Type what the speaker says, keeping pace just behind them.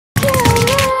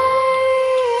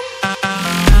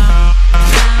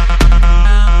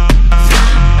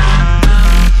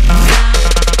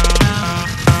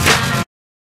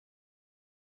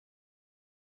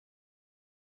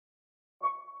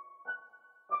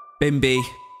Bimbi,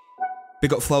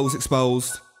 big up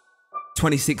FlowsExposed,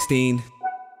 2016,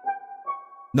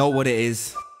 know what it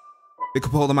is, big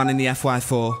up all the man in the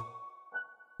FY4,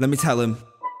 let me tell him,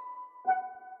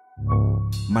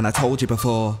 man I told you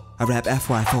before, I rep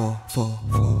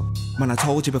FY4, man I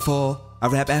told you before, I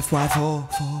rep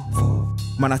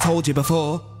FY4, man I told you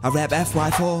before, I rep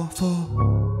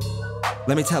FY4,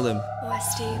 let me tell him,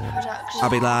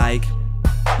 I'll be like,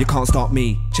 you can't stop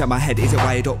me, check my head, is it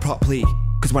wired up properly?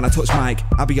 Cause when I touch mic,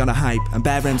 I be on a hype, and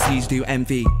bare MCs do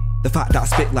envy the fact that I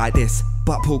spit like this.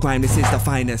 Blackpool grime, this is the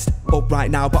finest. Up right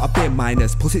now, but I've been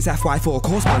minus. Plus it's FY4,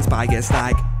 course man's biased.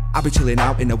 Like, I be chilling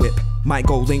out in the whip. Might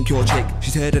go link your chick,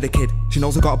 she's heard of the kid. She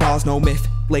knows I got bars, no myth.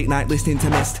 Late night listening to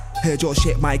Mist. Heard your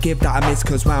shit, might give that a miss.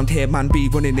 Cause round here, man be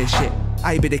running this shit.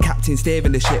 I be the captain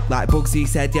steering the ship. Like Bugsy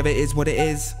said, yeah it is what it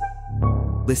is.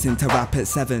 Listen to rap at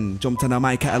 7, jumped on a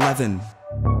mic at 11.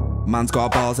 Man's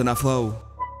got bars and a flow.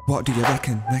 What do you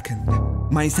reckon?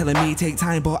 Mine's telling me take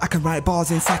time, but I can write bars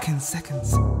in seconds.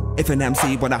 If an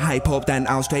MC wanna hype up, then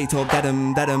I'll straight up dead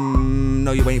 'em.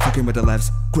 No, you ain't fucking with the levs.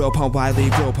 Grew up on Wiley,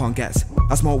 grew up on Gets.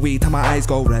 I smoke weed till my eyes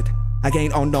go red. I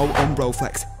ain't on no Umbro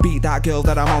flex. Beat that girl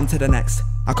that I'm on to the next.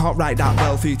 I can't write that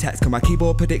well through text, cause my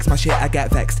keyboard predicts my shit, I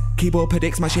get vexed. Keyboard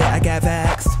predicts my shit, I get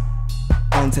vexed.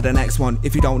 On to the next one.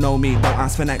 If you don't know me, don't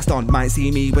ask for next on. Might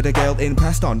see me with a girl in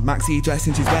Preston. Maxi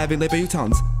dressing, she's wearing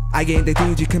Louboutins. I ain't the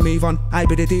dude you can move on. I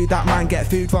be the dude that man get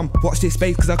food from. Watch this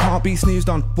space cause I can't be snoozed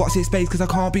on. Watch this space cause I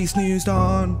can't be snoozed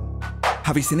on.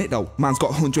 Have you seen it though? Man's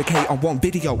got 100k on one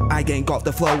video. I ain't got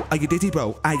the flow, are you dizzy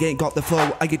bro? I ain't got the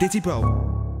flow, are you dizzy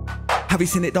bro? Have you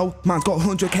seen it though? Man's got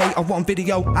 100k on one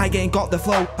video. I ain't got the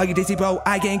flow, are you dizzy bro?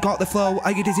 I ain't got the flow,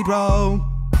 are you dizzy bro?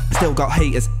 Still got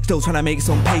haters, still trying to make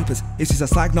some papers. It's just a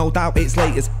slag, no doubt it's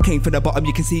laters. Came from the bottom,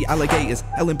 you can see alligators.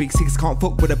 Ellen Big Six can't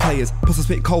fuck with the players. Plus I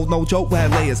spit cold, no joke, wear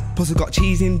layers. Plus I got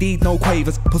cheese indeed, no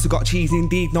quavers. Plus I got cheese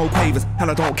indeed, no quavers. And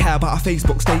I don't care about a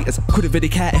Facebook status. Couldn't really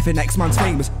care if the next man's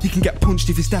famous. You can get punched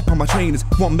if you step on my trainers.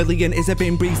 1 million is a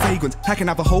Bimbi fragrance. I can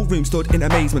have a whole room stood in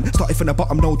amazement. Started from the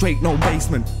bottom, no Drake, no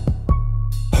basement.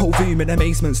 Whole room in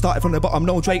amazement. Started from the bottom,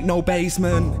 no Drake, no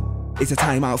basement. It's a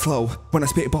timeout flow. When I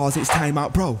spit bars, it's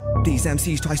timeout, bro. These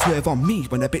MCs try swerve on me.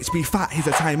 When a bitch be fat, here's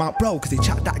a timeout, bro. Cause they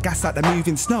chat that gas like they're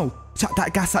moving snow. Chat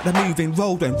that gas like they're moving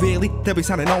road. When really, they'll be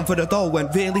standing on for the dough. When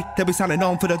really, they'll be standing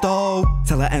on for the dough.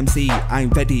 Tell a MC, I'm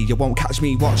ready. You won't catch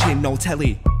me watching no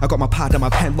telly. I got my pad and my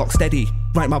pen locked steady.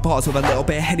 Write my bars with a little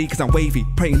bit of Henny cause I'm wavy.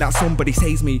 Praying that somebody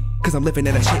saves me cause I'm living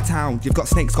in a shit town. You've got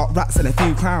snakes, got rats and a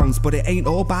few clowns. But it ain't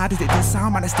all bad as it does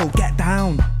sound, man, I still get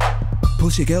down.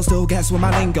 Plus your girl still gets with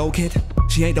my lingo, kid.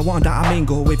 She ain't the one that I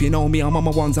mingle with. You know me, I'm on my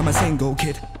ones, I'm a single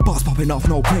kid. Bars popping off,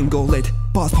 no Pringle lid.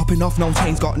 Bars popping off, no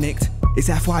chains got nicked. It's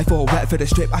FY4, wet for the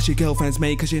strip. Ask your girlfriend's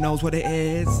mate cause she knows what it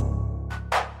is.